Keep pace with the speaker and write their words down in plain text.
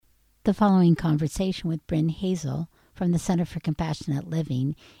The following conversation with Bryn Hazell from the Center for Compassionate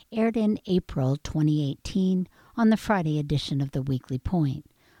Living aired in April 2018 on the Friday edition of The Weekly Point,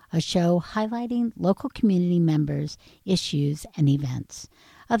 a show highlighting local community members, issues, and events.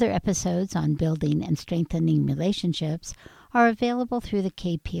 Other episodes on building and strengthening relationships are available through the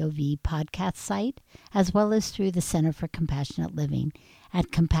KPOV podcast site, as well as through the Center for Compassionate Living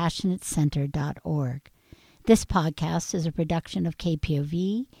at compassionatecenter.org. This podcast is a production of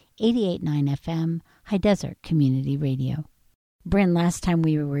KPOV 88.9 FM, High Desert Community Radio. Bryn, last time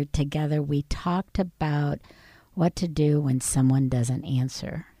we were together, we talked about what to do when someone doesn't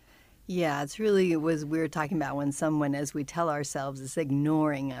answer. Yeah, we were talking about when someone, as we tell ourselves, is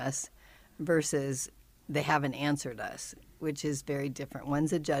ignoring us versus they haven't answered us, which is very different.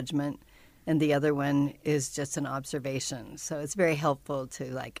 One's a judgment, and the other one is just an observation. So it's very helpful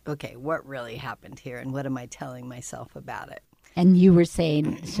to okay, what really happened here, and what am I telling myself about it? And you were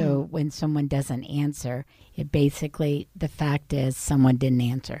saying, so when someone doesn't answer, it basically, the fact is someone didn't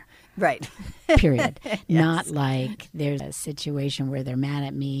answer. Right. Period. Yes. Not like there's a situation where they're mad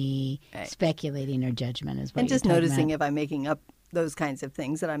at me, right. Speculating or judgment is what and you're just noticing about. If I'm making up those kinds of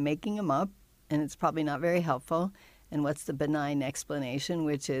things, that I'm making them up, and it's probably not very helpful. And what's the benign explanation,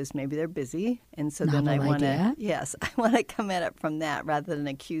 which is maybe they're busy. And so Novel then I want to, idea. I want to come at it from that rather than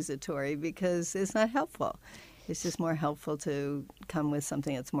accusatory, because it's not helpful. It's just more helpful to come with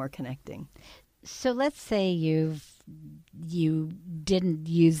something that's more connecting. So let's say you didn't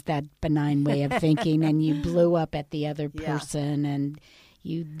use that benign way of thinking and you blew up at the other person, and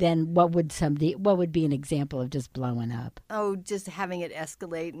you then what would be an example of just blowing up? Oh, just having it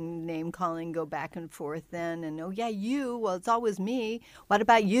escalate and name calling, go back and forth then, and you, well, it's always me. What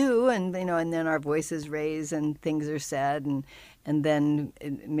about you? And and then our voices raise and things are said, and then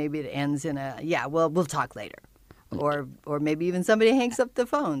maybe it ends in we'll talk later. Or maybe even somebody hangs up the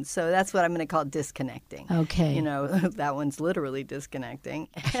phone. So that's what I'm going to call disconnecting. Okay. That one's literally disconnecting.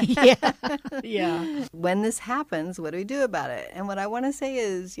 Yeah. When this happens, what do we do about it? And what I want to say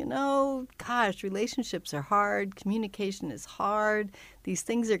is, relationships are hard. Communication is hard. These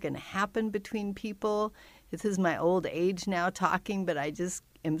things are going to happen between people. This is my old age now talking, but I just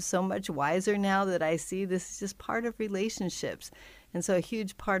am so much wiser now that I see this is just part of relationships. And so a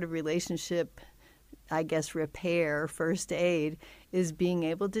huge part of relationship, I guess, repair, first aid, is being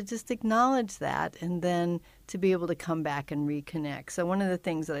able to just acknowledge that and then to be able to come back and reconnect. So one of the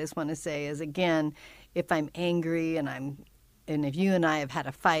things that I just want to say is, again, if I'm angry and if you and I have had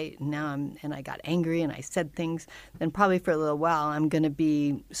a fight and I got angry and I said things, then probably for a little while I'm going to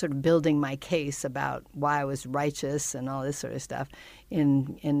be sort of building my case about why I was righteous and all this sort of stuff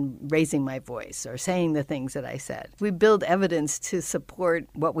in raising my voice or saying the things that I said. We build evidence to support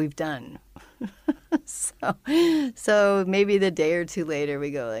what we've done. So maybe the day or two later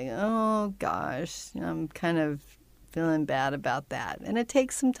we go oh gosh, I'm kind of feeling bad about that. And it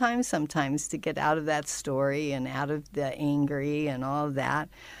takes some time sometimes to get out of that story and out of the angry and all of that.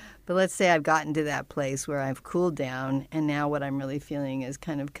 But let's say I've gotten to that place where I've cooled down, and now what I'm really feeling is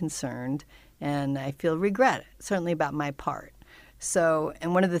kind of concerned, and I feel regret, certainly about my part. So,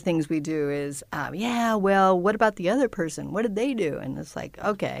 and one of the things we do is, what about the other person? What did they do? And it's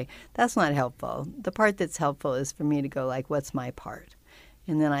okay, that's not helpful. The part that's helpful is for me to go what's my part?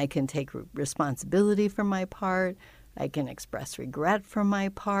 And then I can take responsibility for my part. I can express regret for my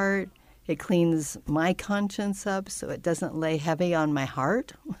part. It cleans my conscience up so it doesn't lay heavy on my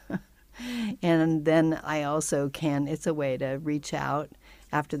heart. And then I also it's a way to reach out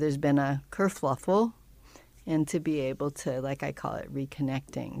after there's been a kerfluffle, and to be able to, I call it,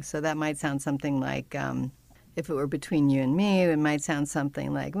 reconnecting. So that might sound something like, if it were between you and me, it might sound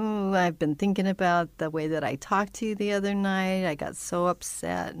something like, I've been thinking about the way that I talked to you the other night. I got so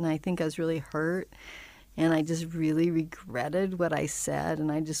upset, and I think I was really hurt, and I just really regretted what I said,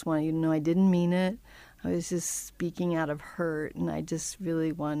 and I just want you to know I didn't mean it. I was just speaking out of hurt, and I just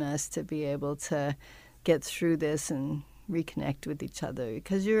really want us to be able to get through this and reconnect with each other,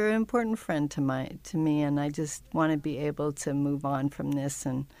 because you're an important friend to me, and I just want to be able to move on from this.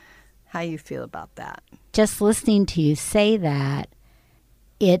 And how you feel about that? Just listening to you say that,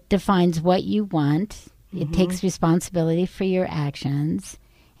 it defines what you want. Mm-hmm. It takes responsibility for your actions,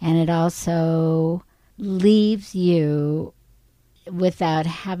 and it also leaves you without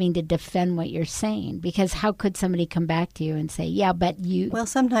having to defend what you're saying. Because how could somebody come back to you and say, yeah, but you... Well,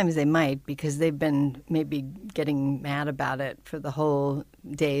 sometimes they might, because they've been maybe getting mad about it for the whole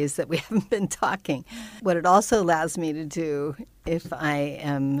days that we haven't been talking. What it also allows me to do, if I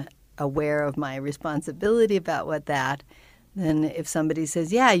am aware of my responsibility about then if somebody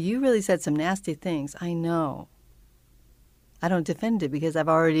says, yeah, you really said some nasty things, I know. I don't defend it because I've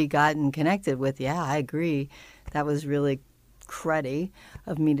already gotten connected with, yeah, I agree. That was really cruddy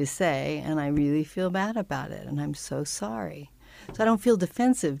of me to say, and I really feel bad about it, and I'm so sorry. So I don't feel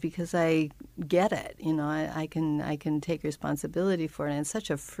defensive because I get it. I can take responsibility for it, and it's such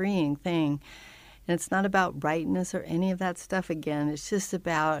a freeing thing. And it's not about rightness or any of that stuff again. It's just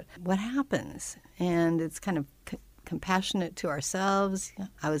about what happens, and it's kind of compassionate to ourselves.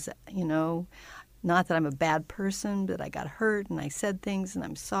 I was, not that I'm a bad person, but I got hurt and I said things and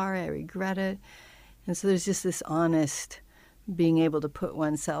I'm sorry, I regret it. And so there's just this honest being able to put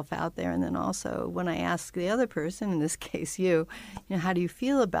oneself out there. And then also when I ask the other person, in this case you, how do you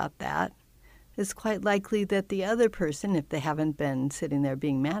feel about that? It's quite likely that the other person, if they haven't been sitting there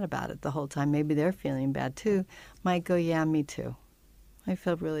being mad about it the whole time, maybe they're feeling bad too, might go, yeah, me too. I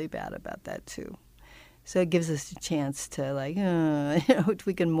feel really bad about that too. So it gives us a chance to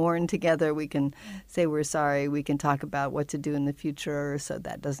we can mourn together. We can say we're sorry. We can talk about what to do in the future so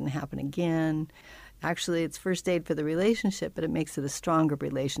that doesn't happen again. Actually, it's first aid for the relationship, but it makes it a stronger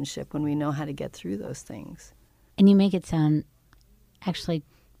relationship when we know how to get through those things. And you make it sound actually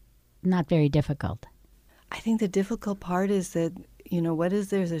not very difficult. I think the difficult part is that, what is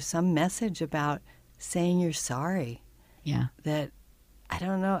there? There's some message about saying you're sorry. Yeah. That, I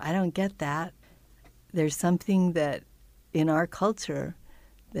don't know, I don't get that. There's something that in our culture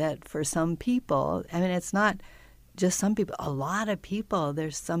that for some people, it's not just some people, a lot of people,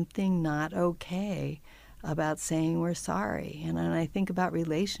 there's something not okay about saying we're sorry. And I think about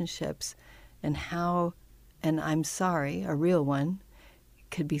relationships and how, and I'm sorry, a real one,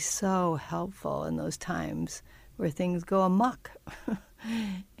 could be so helpful in those times where things go amok.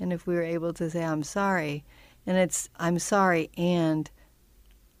 And if we were able to say, I'm sorry, and it's, I'm sorry, and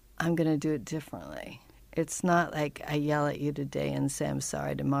I'm going to do it differently. It's not like I yell at you today and say I'm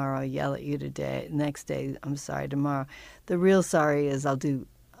sorry tomorrow. I yell at you today. Next day, I'm sorry tomorrow. The real sorry is I'm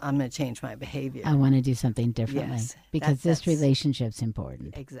going to change my behavior. I want to do something differently. Yes, because this relationship's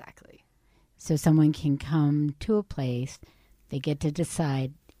important. Exactly. So someone can come to a place, they get to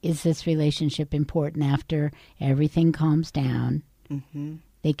decide, is this relationship important after everything calms down? Mm-hmm.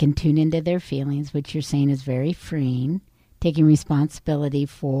 They can tune into their feelings, which you're saying is very freeing, taking responsibility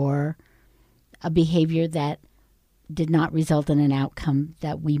for a behavior that did not result in an outcome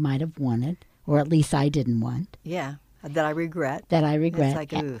that we might have wanted, or at least I didn't want. Yeah, that I regret. It's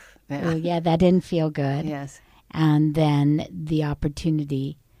like, oof. Yeah. Oh, yeah, that didn't feel good. Yes. And then the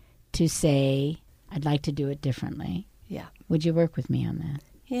opportunity to say, I'd like to do it differently. Yeah. Would you work with me on that?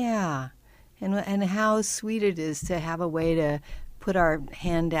 Yeah. And how sweet it is to have a way to put our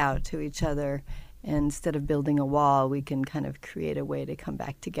hand out to each other. And instead of building a wall, we can kind of create a way to come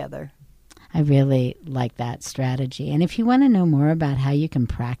back together. I really like that strategy. And if you want to know more about how you can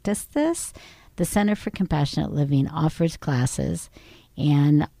practice this, the Center for Compassionate Living offers classes.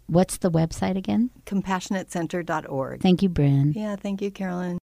 And what's the website again? CompassionateCenter.org. Thank you, Bryn. Yeah, thank you, Carolyn.